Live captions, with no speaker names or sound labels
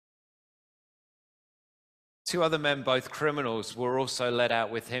2 other men, both criminals, were also led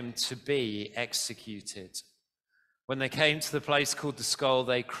out with him to be executed. When they came to the place called the Skull,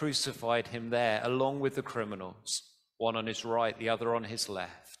 they crucified him there, along with the criminals, one on his right, the other on his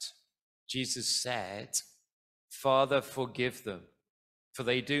left. Jesus said, "Father, forgive them, for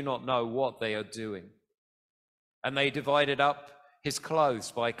they do not know what they are doing." And they divided up his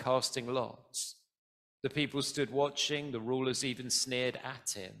clothes by casting lots. The people stood watching, the rulers even sneered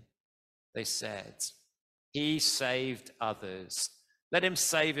at him. They said, "He saved others. Let him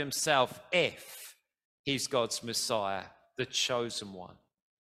save himself if he's God's Messiah, the chosen one."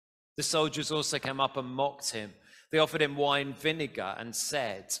 The soldiers also came up and mocked him. They offered him wine vinegar and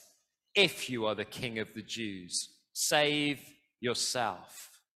said, "If you are the king of the Jews, save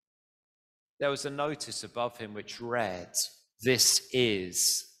yourself." There was a notice above him which read, "This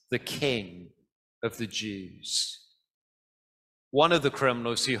is the King of the Jews." One of the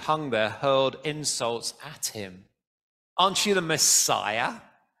criminals who hung there hurled insults at him. "Aren't you the Messiah?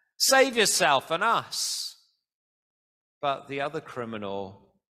 Save yourself and us." But the other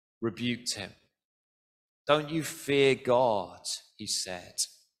criminal rebuked him. "Don't you fear God," he said,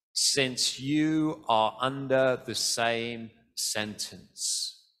 "since you are under the same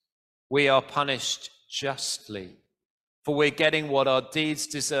sentence. We are punished justly, for we're getting what our deeds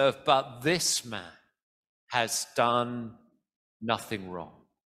deserve, but this man has done nothing wrong."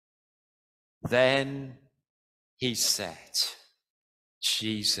 Then he said,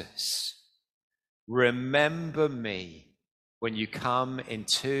 "Jesus, remember me when you come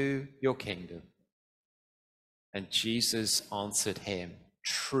into your kingdom." And Jesus answered him,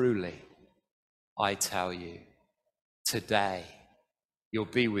 "Truly, I tell you, today you'll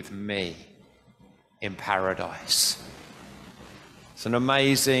be with me in paradise." It's an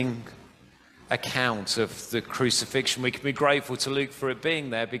amazing account of the crucifixion. We can be grateful to Luke for it being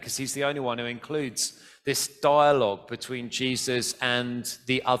there, because he's the only one who includes this dialogue between Jesus and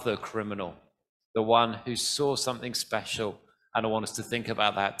the other criminal, the one who saw something special. And I want us to think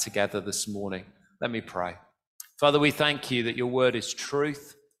about that together this morning. Let me pray. Father, we thank you that your word is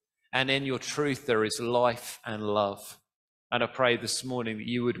truth, and in your truth there is life and love. And I pray this morning that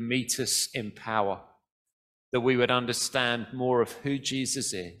you would meet us in power, that we would understand more of who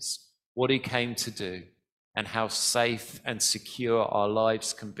Jesus is, what he came to do, and how safe and secure our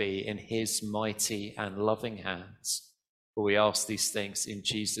lives can be in his mighty and loving hands. For we ask these things in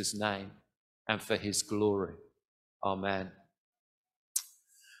Jesus' name and for his glory. Amen.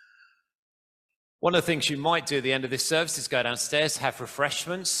 One of the things you might do at the end of this service is go downstairs, have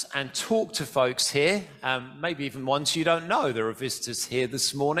refreshments, and talk to folks here, maybe even ones you don't know. There are visitors here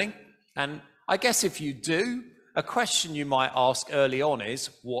this morning. And I guess if you do, a question you might ask early on is,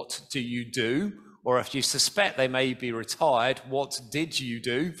 what do you do? Or if you suspect they may be retired, what did you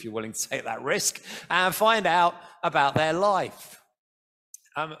do, if you're willing to take that risk, and find out about their life.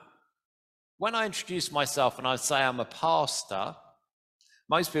 When I introduce myself and I say I'm a pastor,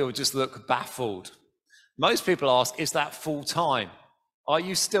 most people just look baffled. Most people ask, is that full time? Are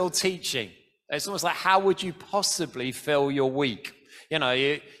you still teaching? It's almost like, how would you possibly fill your week? You know,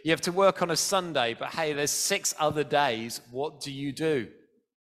 you have to work on a Sunday, but hey, there's 6 other days. What do you do?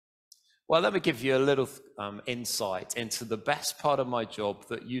 Well, let me give you a little insight into the best part of my job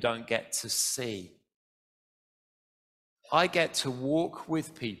that you don't get to see. I get to walk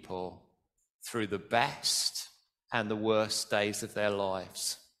with people through the best and the worst days of their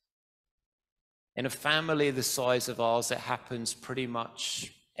lives. In a family the size of ours, it happens pretty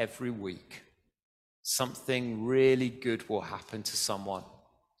much every week. Something really good will happen to someone.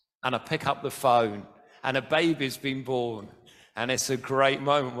 And I pick up the phone and a baby's been born. And it's a great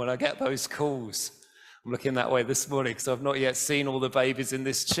moment when I get those calls. I'm looking that way this morning because I've not yet seen all the babies in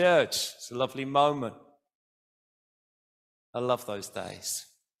this church. It's a lovely moment. I love those days.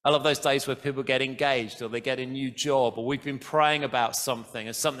 I love those days where people get engaged or they get a new job, or we've been praying about something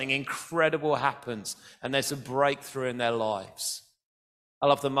and something incredible happens and there's a breakthrough in their lives. I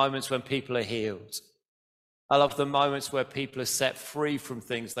love the moments when people are healed. I love the moments where people are set free from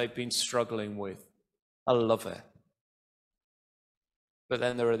things they've been struggling with. I love it. But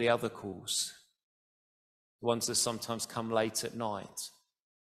then there are the other calls, the ones that sometimes come late at night.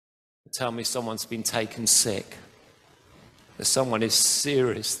 They tell me someone's been taken sick, that someone is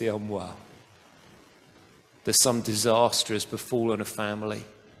seriously unwell, that some disaster has befallen a family,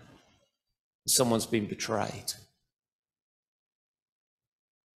 that someone's been betrayed.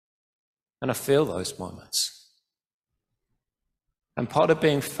 And I feel those moments. And part of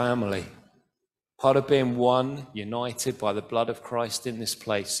being family, part of being one, united by the blood of Christ in this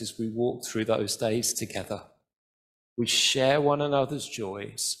place, is we walk through those days together. We share one another's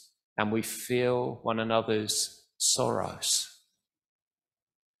joys and we feel one another's sorrows.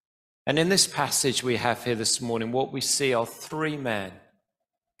 And in this passage we have here this morning, what we see are three men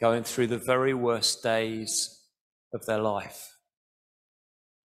going through the very worst days of their life.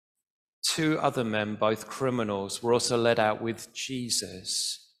 Two other men, both criminals, were also led out with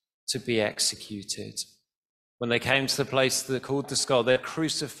Jesus to be executed. When they came to the place called the Skull, they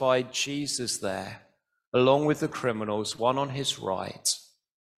crucified Jesus there, along with the criminals, one on his right,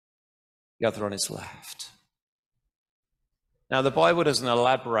 the other on his left. Now, the Bible doesn't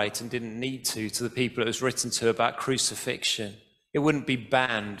elaborate, and didn't need to the people it was written to, about crucifixion. It wouldn't be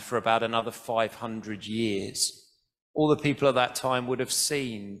banned for about another 500 years. All the people at that time would have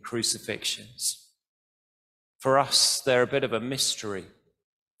seen crucifixions. For us, they're a bit of a mystery.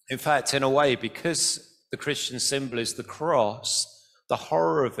 In fact, in a way, because the Christian symbol is the cross, the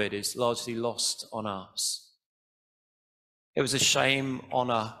horror of it is largely lost on us. It was a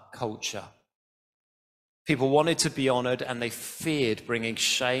shame-honor culture. People wanted to be honored, and they feared bringing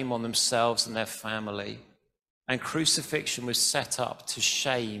shame on themselves and their family. And crucifixion was set up to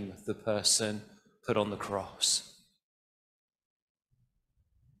shame the person put on the cross.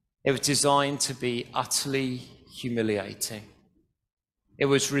 It was designed to be utterly humiliating. It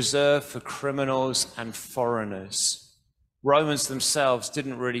was reserved for criminals and foreigners. Romans themselves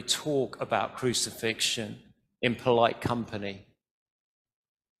didn't really talk about crucifixion in polite company.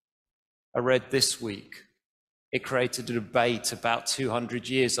 I read this week, it created a debate about 200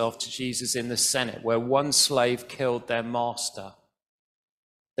 years after Jesus in the Senate, where one slave killed their master.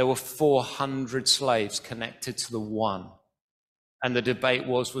 There were 400 slaves connected to the one. And the debate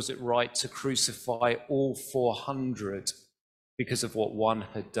was it right to crucify all 400 because of what one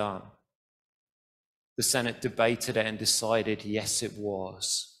had done? The Senate debated it and decided, yes, it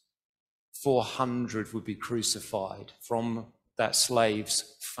was. 400 would be crucified from that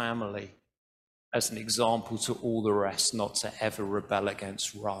slave's family as an example to all the rest not to ever rebel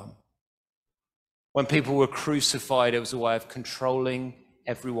against Rome. When people were crucified, it was a way of controlling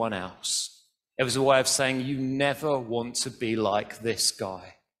everyone else. It was a way of saying, you never want to be like this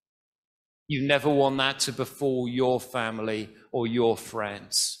guy. You never want that to befall your family or your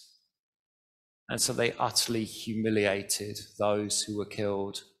friends. And so they utterly humiliated those who were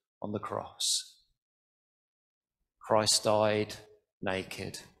killed on the cross. Christ died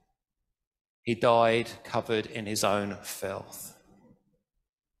naked. He died covered in his own filth.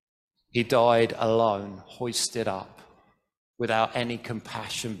 He died alone, hoisted up, without any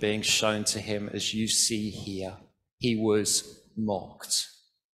compassion being shown to him, as you see here. He was mocked.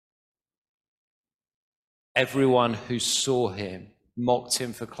 Everyone who saw him mocked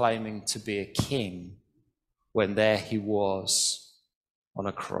him for claiming to be a king, when there he was on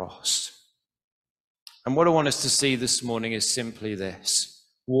a cross. And what I want us to see this morning is simply this.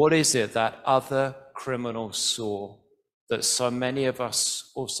 What is it that other criminals saw that so many of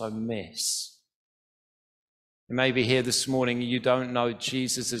us also miss? Maybe here this morning you don't know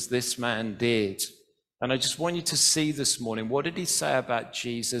Jesus as this man did. And I just want you to see this morning, what did he say about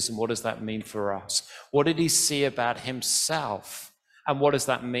Jesus, and what does that mean for us? What did he see about himself, and what does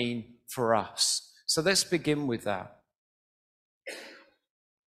that mean for us? So let's begin with that.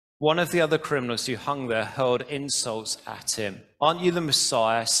 One of the other criminals who hung there hurled insults at him. Aren't you the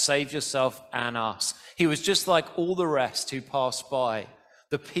Messiah? Save yourself and us. He was just like all the rest who passed by.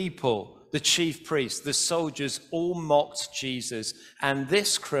 The people, the chief priests, the soldiers all mocked Jesus, and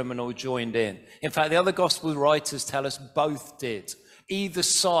this criminal joined in. In fact, the other gospel writers tell us both did. Either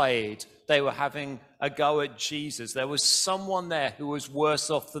side, they were having a go at Jesus. There was someone there who was worse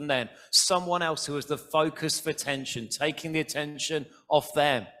off than them, someone else who was the focus for attention, taking the attention off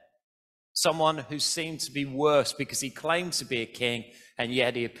them. Someone who seemed to be worse because he claimed to be a king, and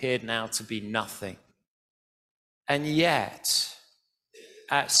yet he appeared now to be nothing. And yet,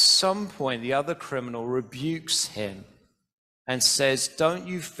 at some point, the other criminal rebukes him and says, don't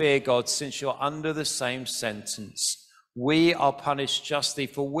you fear God, since you're under the same sentence. We are punished justly,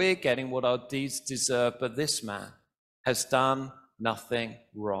 for we're getting what our deeds deserve, but this man has done nothing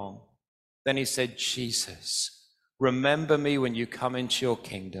wrong. Then he said, Jesus, remember me when you come into your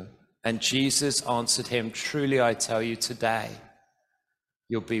kingdom. And Jesus answered him, truly I tell you, today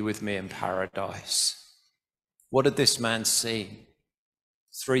you'll be with me in paradise. What did this man see?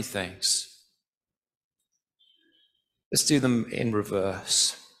 Three things. Let's do them in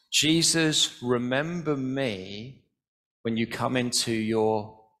reverse. Jesus, remember me when you come into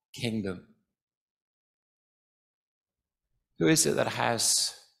your kingdom. Who is it that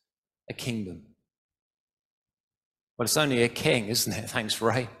has a kingdom? Well, it's only a king, isn't it? Thanks,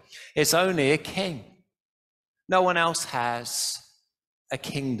 Ray. It's only a king. No one else has a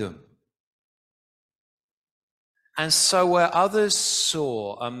kingdom. And so where others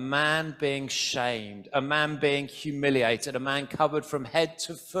saw a man being shamed, a man being humiliated, a man covered from head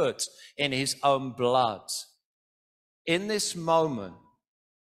to foot in his own blood, in this moment,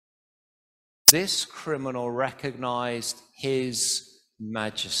 this criminal recognized his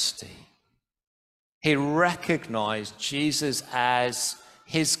majesty. He recognized Jesus as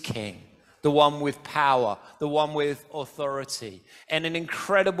his king, the one with power, the one with authority. In an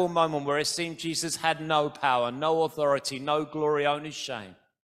incredible moment where it seemed Jesus had no power, no authority, no glory, only shame,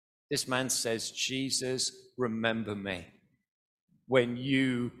 this man says, Jesus, remember me when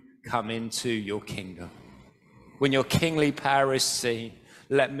you come into your kingdom. When your kingly power is seen,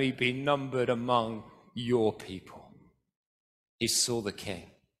 let me be numbered among your people. He saw the king.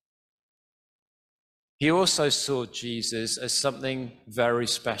 He also saw Jesus as something very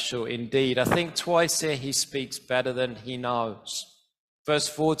special indeed. I think twice here he speaks better than he knows. Verse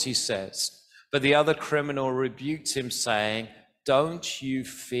 40 says, but the other criminal rebuked him, saying, don't you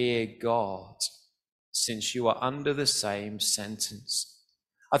fear God, since you are under the same sentence.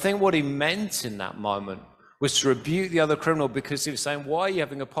 I think what he meant in that moment was to rebuke the other criminal, because he was saying, why are you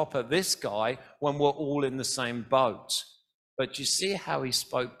having a pop at this guy when we're all in the same boat? But you see how he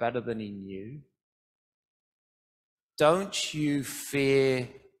spoke better than he knew? Don't you fear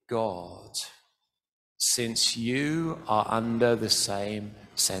God, since you are under the same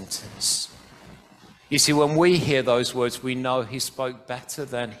sentence. You see, when we hear those words, we know he spoke better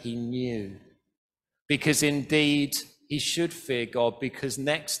than he knew. Because indeed, he should fear God, because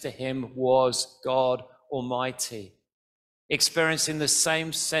next to him was God Almighty, experiencing the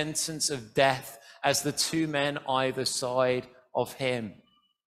same sentence of death as the two men either side of him.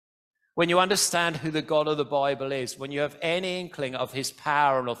 When you understand who the God of the Bible is, when you have any inkling of his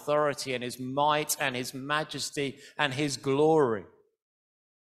power and authority and his might and his majesty and his glory,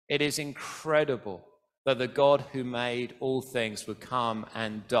 it is incredible that the God who made all things would come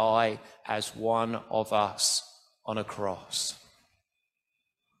and die as one of us on a cross.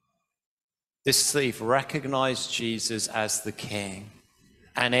 This thief recognized Jesus as the King,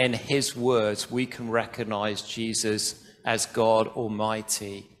 and in his words, we can recognize Jesus as God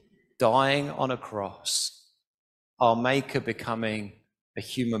Almighty, dying on a cross, our Maker becoming a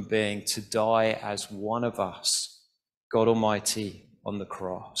human being to die as one of us, God Almighty on the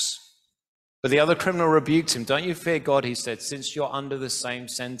cross. But the other criminal rebuked him. Don't you fear God, he said, since you're under the same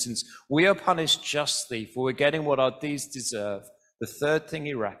sentence. We are punished justly, for we're getting what our deeds deserve. The third thing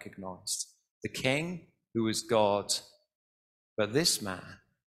he recognized, the King who is God. But this man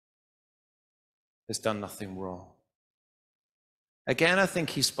has done nothing wrong. Again, I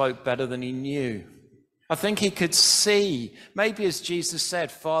think he spoke better than he knew. I think he could see, maybe as Jesus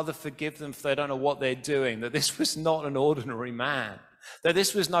said, Father, forgive them for they don't know what they're doing, that this was not an ordinary man, that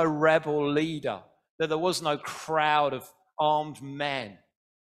this was no rebel leader, that there was no crowd of armed men,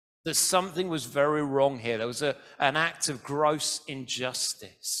 that something was very wrong here. There was an act of gross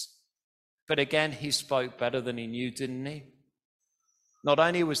injustice. But again, he spoke better than he knew, didn't he? Not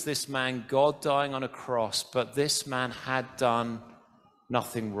only was this man God dying on a cross, but this man had done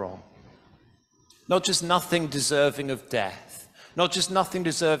nothing wrong. Not just nothing deserving of death, not just nothing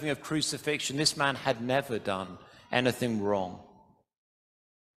deserving of crucifixion. This man had never done anything wrong.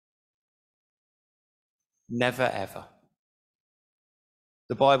 Never, ever.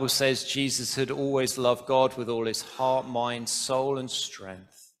 The Bible says Jesus had always loved God with all his heart, mind, soul, and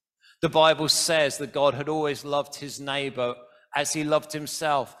strength. The Bible says that God had always loved his neighbor as he loved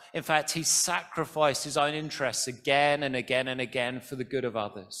himself. In fact, he sacrificed his own interests again and again and again for the good of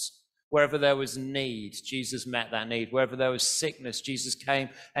others. Wherever there was need, Jesus met that need. Wherever there was sickness, Jesus came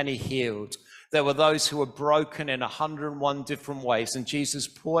and he healed. There were those who were broken in 101 different ways, and Jesus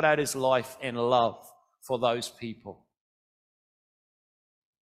poured out his life in love for those people.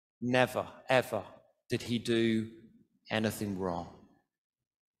 Never, ever did he do anything wrong.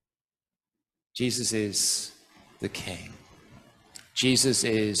 Jesus is the King. Jesus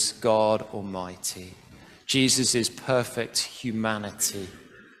is God Almighty. Jesus is perfect humanity,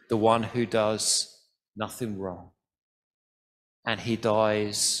 the one who does nothing wrong. And he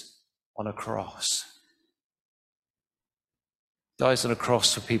dies on a cross. Dies on a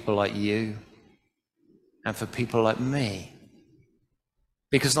cross for people like you and for people like me.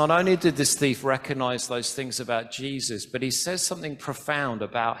 Because not only did this thief recognize those things about Jesus, but he says something profound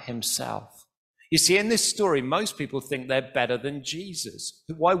about himself. You see, in this story, most people think they're better than Jesus.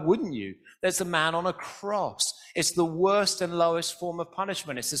 Why wouldn't you? There's a man on a cross. It's the worst and lowest form of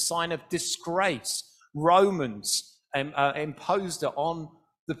punishment. It's a sign of disgrace. Romans imposed it on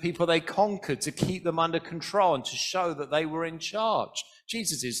the people they conquered, to keep them under control and to show that they were in charge.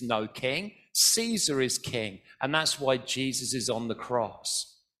 Jesus is no king. Caesar is king. And that's why Jesus is on the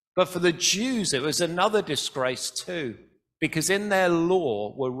cross. But for the Jews, it was another disgrace too, because in their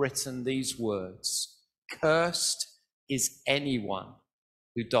law were written these words: "Cursed is anyone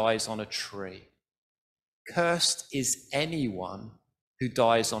who dies on a tree." Cursed is anyone who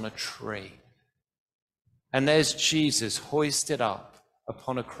dies on a tree. And there's Jesus hoisted up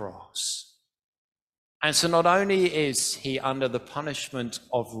upon a cross. And so not only is he under the punishment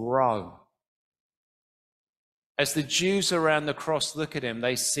of Rome, as the Jews around the cross look at him,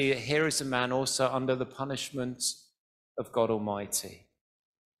 they see that here is a man also under the punishment of God Almighty.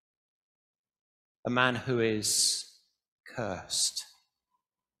 A man who is cursed.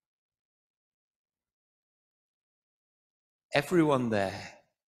 Everyone there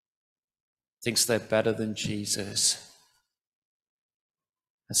thinks they're better than Jesus.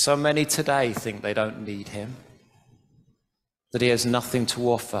 And so many today think they don't need him, that he has nothing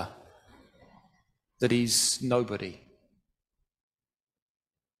to offer, that he's nobody.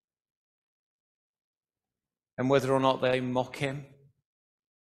 And whether or not they mock him,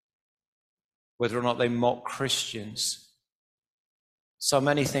 whether or not they mock Christians, so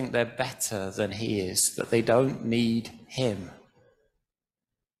many think they're better than he is, that they don't need him.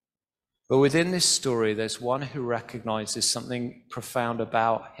 But within this story, there's one who recognizes something profound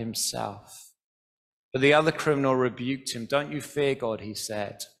about himself. But the other criminal rebuked him. "Don't you fear God," he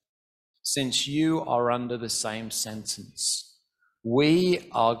said, "since you are under the same sentence. We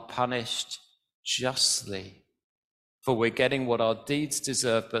are punished justly, for we're getting what our deeds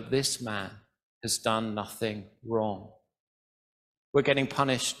deserve, but this man has done nothing wrong. We're getting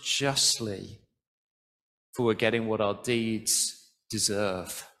punished justly, for we're getting what our deeds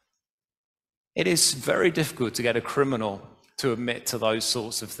deserve." It is very difficult to get a criminal to admit to those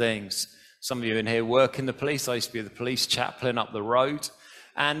sorts of things. Some of you in here work in the police. I used to be the police chaplain up the road.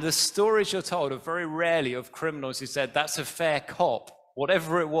 And the stories you're told are very rarely of criminals who said, "That's a fair cop."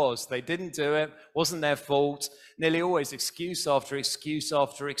 Whatever it was, they didn't do it, wasn't their fault. Nearly always excuse after excuse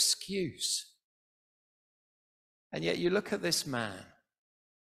after excuse. And yet you look at this man.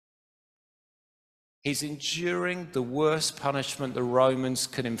 He's enduring the worst punishment the Romans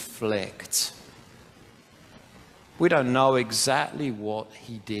could inflict. We don't know exactly what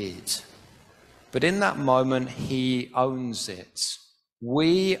he did, but in that moment he owns it.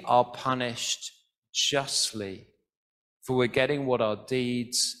 We are punished justly, for we're getting what our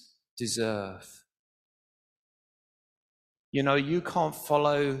deeds deserve. You know, you can't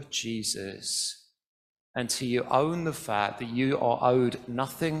follow Jesus until you own the fact that you are owed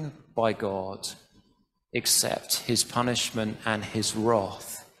nothing by God except his punishment and his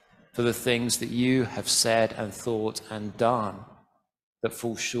wrath for the things that you have said and thought and done that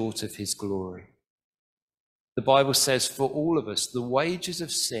fall short of his glory. The Bible says for all of us, the wages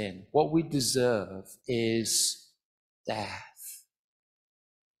of sin, what we deserve, is death.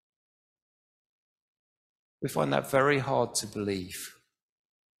 We find that very hard to believe.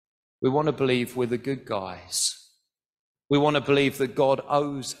 We want to believe we're the good guys. We want to believe that God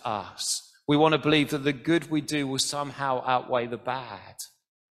owes us. We want to believe that the good we do will somehow outweigh the bad.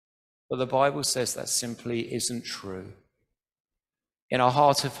 But the Bible says that simply isn't true. In our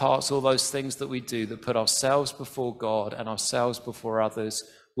heart of hearts, all those things that we do that put ourselves before God and ourselves before others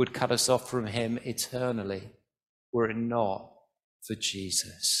would cut us off from him eternally, were it not for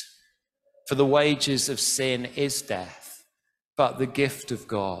Jesus. For the wages of sin is death, but the gift of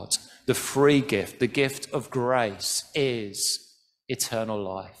God, the free gift, the gift of grace, is eternal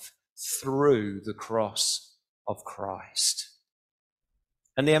life through the cross of Christ.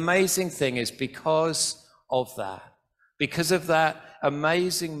 And the amazing thing is, because of that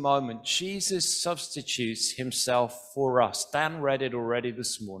amazing moment, Jesus substitutes himself for us. Dan read it already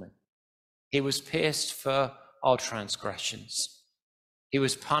this morning. He was pierced for our transgressions. He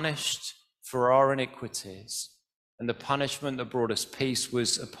was punished for our iniquities. And the punishment that brought us peace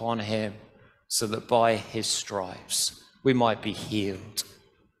was upon him, so that by his stripes we might be healed.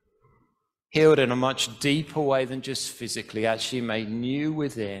 Healed in a much deeper way than just physically, actually made new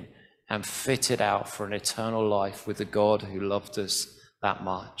within and fitted out for an eternal life with the God who loved us that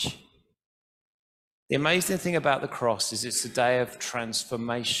much. The amazing thing about the cross is it's a day of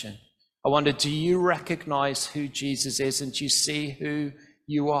transformation. I wonder, do you recognize who Jesus is, and do you see who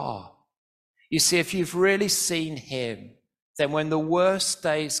you are? You see, if you've really seen him, then when the worst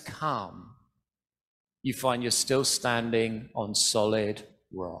days come, you find you're still standing on solid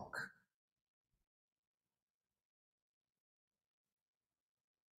rock.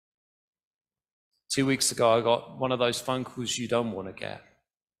 2 weeks ago, I got one of those phone calls you don't want to get.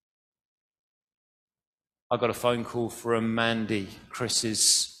 I got a phone call from Mandy,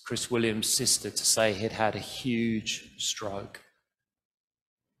 Chris Williams' sister, to say he'd had a huge stroke.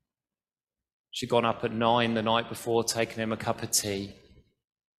 She'd gone up at 9 the night before, taken him a cup of tea,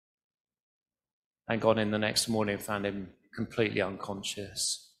 and gone in the next morning and found him completely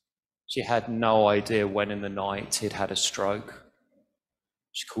unconscious. She had no idea when in the night he'd had a stroke.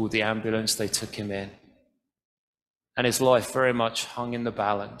 She called the ambulance, they took him in. And his life very much hung in the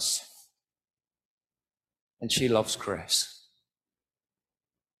balance. And she loves Chris.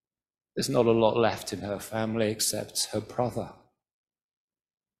 There's not a lot left in her family except her brother.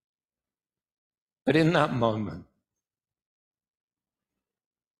 But in that moment,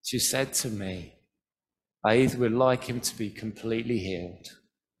 she said to me, I either would like him to be completely healed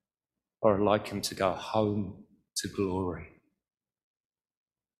or I'd like him to go home to glory.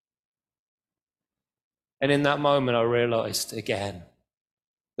 And in that moment, I realized again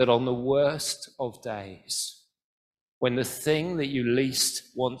that on the worst of days, when the thing that you least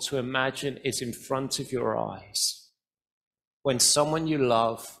want to imagine is in front of your eyes, when someone you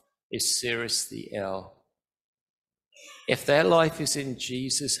love is seriously ill, if their life is in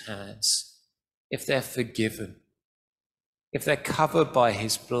Jesus' hands, if they're forgiven, if they're covered by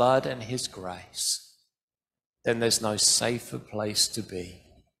his blood and his grace, then there's no safer place to be.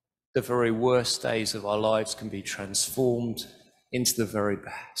 The very worst days of our lives can be transformed into the very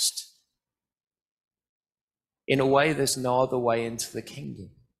best. In a way, there's no other way into the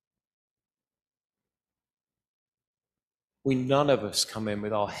kingdom. None of us come in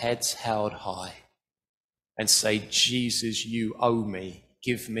with our heads held high and say, Jesus, you owe me,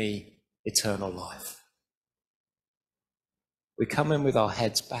 give me eternal life. We come in with our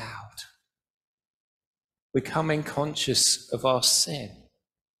heads bowed. We come in conscious of our sin,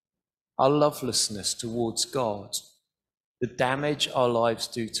 our lovelessness towards God, the damage our lives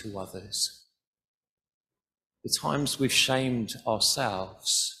do to others, the times we've shamed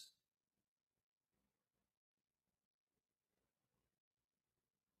ourselves.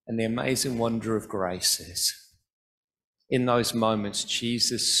 And the amazing wonder of grace is, in those moments,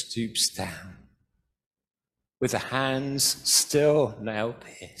 Jesus stoops down with the hands still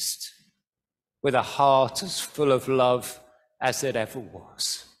nail-pierced, with a heart as full of love as it ever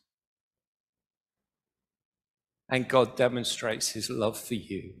was. And God demonstrates his love for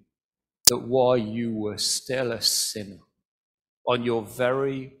you, that while you were still a sinner, on your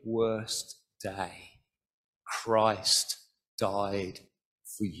very worst day, Christ died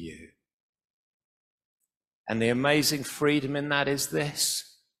for you. And the amazing freedom in that is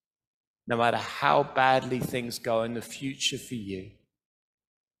this: no matter how badly things go in the future for you,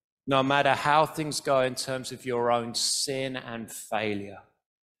 no matter how things go in terms of your own sin and failure,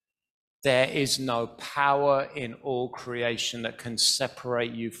 there is no power in all creation that can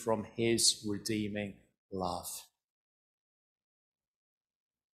separate you from his redeeming love.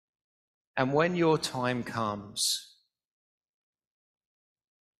 And when your time comes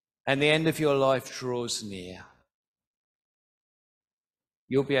and the end of your life draws near,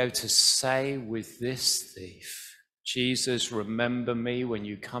 you'll be able to say with this thief, Jesus, remember me when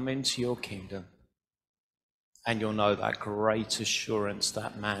you come into your kingdom. And you'll know that great assurance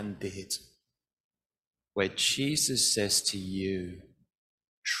that man did, where Jesus says to you,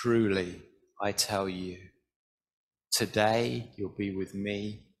 truly, I tell you, today you'll be with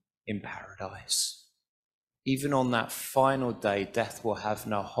me in paradise. Even on that final day, death will have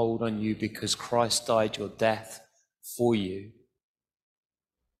no hold on you because Christ died your death for you.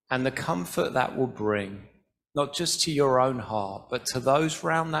 And the comfort that will bring, not just to your own heart, but to those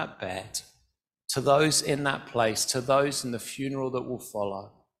round that bed, to those in that place, to those in the funeral that will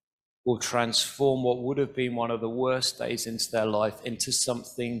follow, will transform what would have been one of the worst days into their life into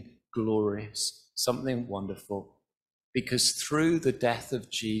something glorious, something wonderful. Because through the death of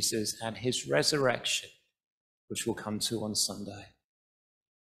Jesus and his resurrection, which we'll come to on Sunday,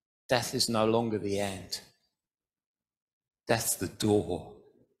 death is no longer the end. Death's the door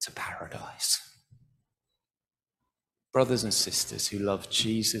to paradise. Brothers and sisters who love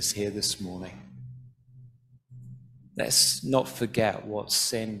Jesus here this morning, let's not forget what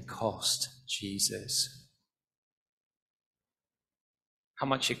sin cost Jesus. How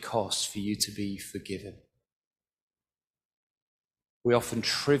much it costs for you to be forgiven. We often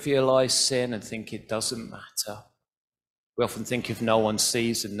trivialize sin and think it doesn't matter. We often think if no one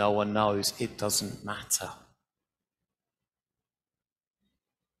sees and no one knows, it doesn't matter.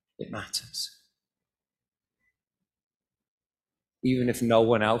 It matters. Even if no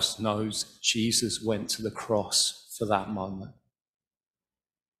one else knows, Jesus went to the cross for that moment.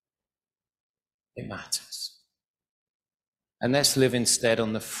 It matters. And let's live instead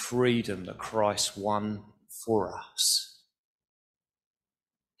on the freedom that Christ won for us.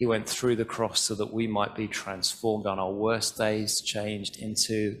 He went through the cross so that we might be transformed on our worst days, changed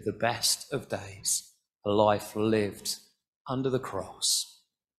into the best of days, a life lived under the cross,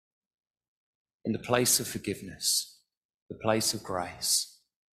 in the place of forgiveness, the place of grace,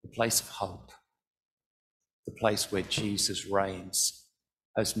 the place of hope, the place where Jesus reigns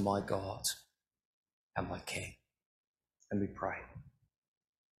as my God and my King. And we pray.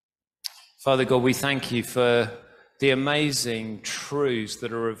 Father God, we thank you for the amazing truths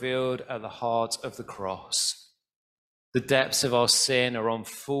that are revealed at the heart of the cross. The depths of our sin are on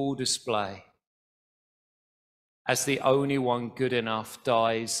full display as the only one good enough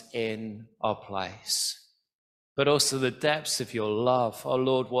dies in our place. But also the depths of your love. Oh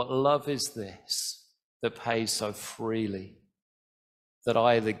Lord, what love is this that pays so freely, that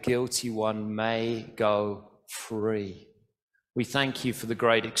I, the guilty one, may go free. We thank you for the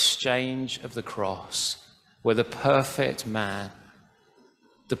great exchange of the cross, where the perfect man,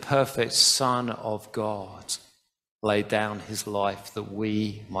 the perfect Son of God, laid down his life that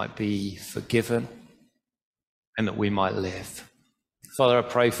we might be forgiven and that we might live. Father, I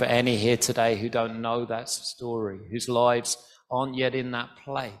pray for any here today who don't know that story, whose lives aren't yet in that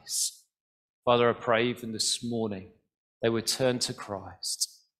place. Father, I pray even this morning they would turn to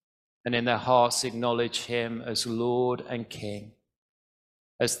Christ and in their hearts acknowledge him as Lord and King,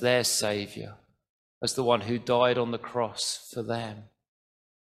 as their Saviour, as the one who died on the cross for them.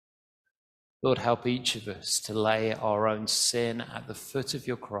 Lord, help each of us to lay our own sin at the foot of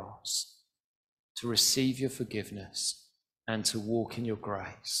your cross, to receive your forgiveness and to walk in your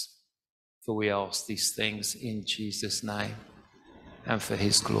grace. For we ask these things in Jesus' name and for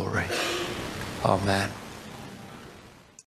his glory. Amen.